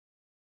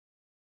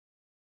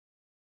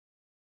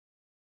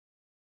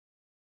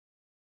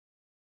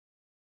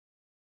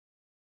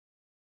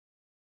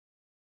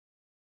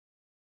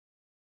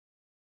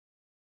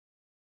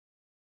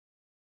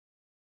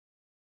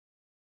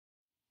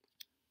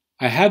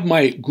I have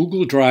my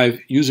Google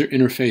Drive user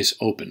interface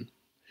open,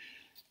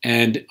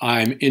 and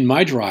I'm in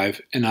my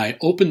drive, and I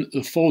open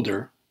the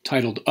folder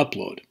titled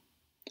Upload.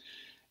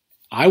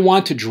 I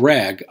want to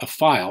drag a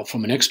file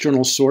from an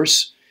external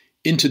source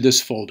into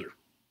this folder.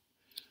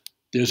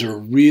 There's a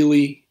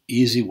really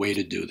easy way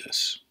to do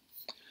this.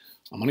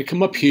 I'm going to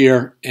come up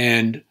here,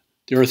 and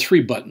there are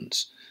three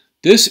buttons.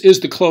 This is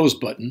the close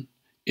button.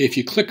 If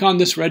you click on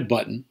this red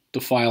button,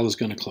 the file is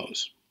going to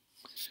close.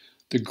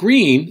 The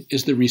green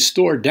is the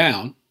restore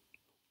down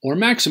or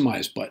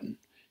maximize button.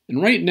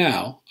 And right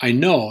now, I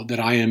know that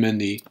I am in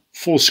the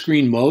full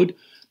screen mode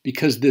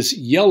because this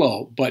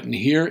yellow button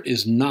here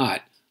is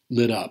not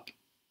lit up.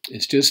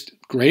 It's just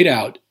grayed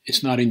out.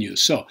 It's not in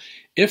use. So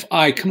if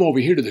I come over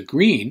here to the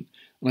green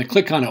and I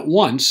click on it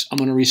once, I'm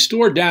going to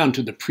restore down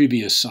to the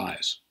previous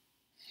size.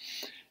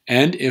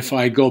 And if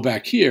I go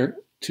back here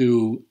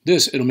to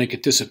this, it'll make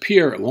it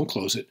disappear. It won't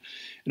close it.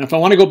 And if I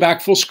want to go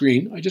back full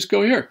screen, I just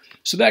go here.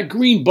 So that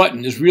green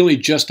button is really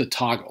just a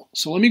toggle.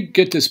 So let me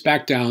get this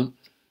back down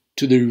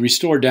to the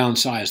restore down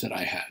size that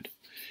I had.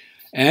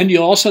 And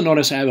you'll also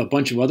notice I have a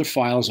bunch of other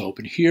files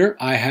open. Here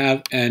I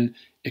have an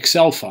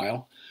Excel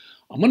file.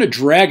 I'm going to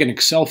drag an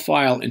Excel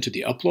file into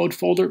the upload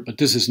folder, but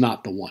this is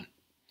not the one.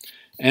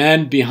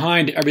 And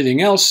behind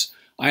everything else,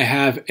 I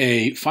have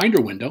a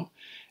Finder window.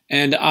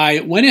 And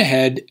I went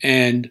ahead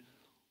and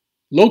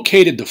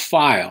located the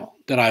file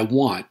that I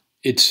want.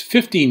 It's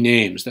 15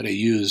 names that I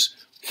use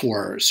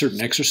for certain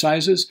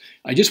exercises.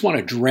 I just want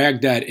to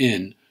drag that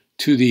in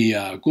to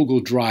the Google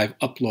Drive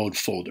upload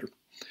folder.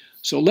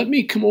 So let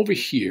me come over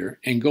here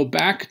and go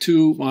back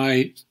to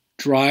my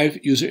Drive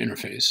user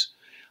interface.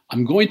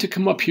 I'm going to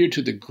come up here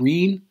to the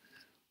green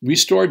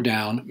restore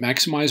down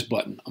maximize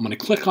button. I'm going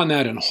to click on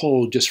that and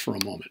hold just for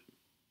a moment.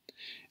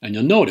 And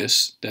you'll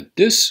notice that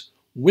this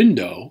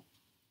window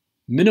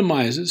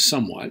minimizes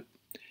somewhat,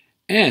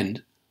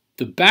 and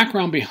the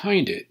background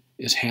behind it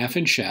is half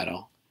in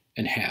shadow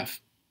and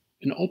half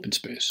in open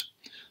space.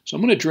 So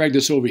I'm going to drag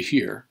this over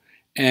here,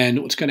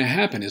 and what's going to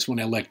happen is when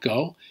I let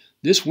go,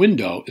 this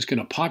window is going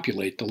to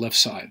populate the left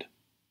side.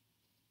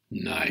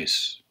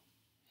 Nice.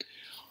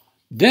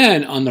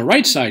 Then on the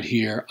right side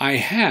here, I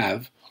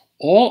have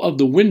all of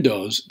the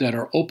windows that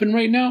are open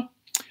right now.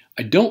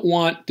 I don't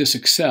want this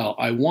Excel.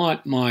 I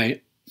want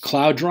my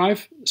cloud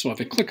drive. So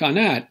if I click on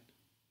that,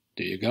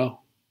 there you go.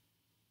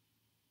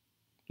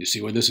 You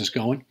see where this is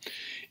going?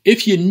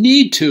 If you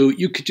need to,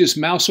 you could just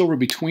mouse over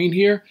between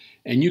here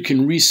and you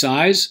can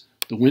resize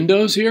the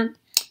windows here.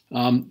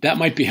 That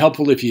might be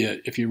helpful if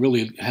you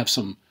really have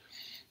some,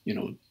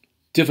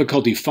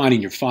 difficulty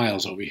finding your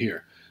files over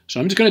here. So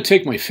I'm just going to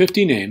take my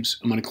 50 names,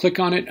 I'm going to click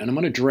on it, and I'm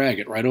going to drag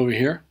it right over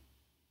here.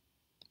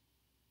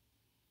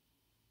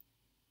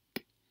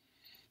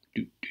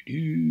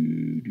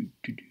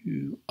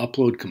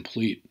 Upload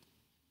complete.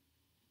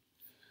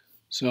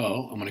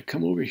 So I'm going to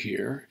come over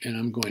here and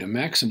I'm going to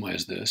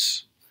maximize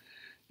this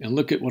and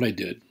look at what I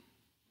did.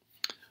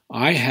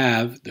 I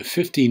have the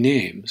 50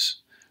 names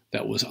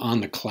that was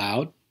on the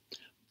cloud,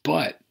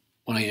 but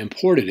when I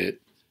imported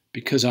it,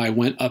 because I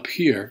went up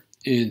here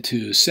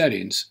into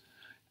settings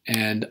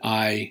and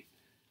I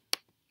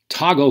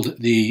toggled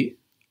the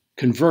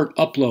convert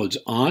uploads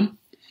on,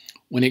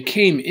 when it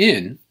came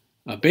in,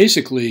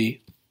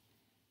 basically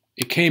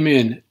it came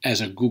in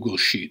as a Google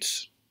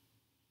Sheets.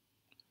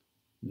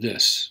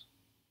 This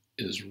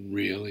is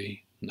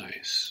really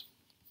nice.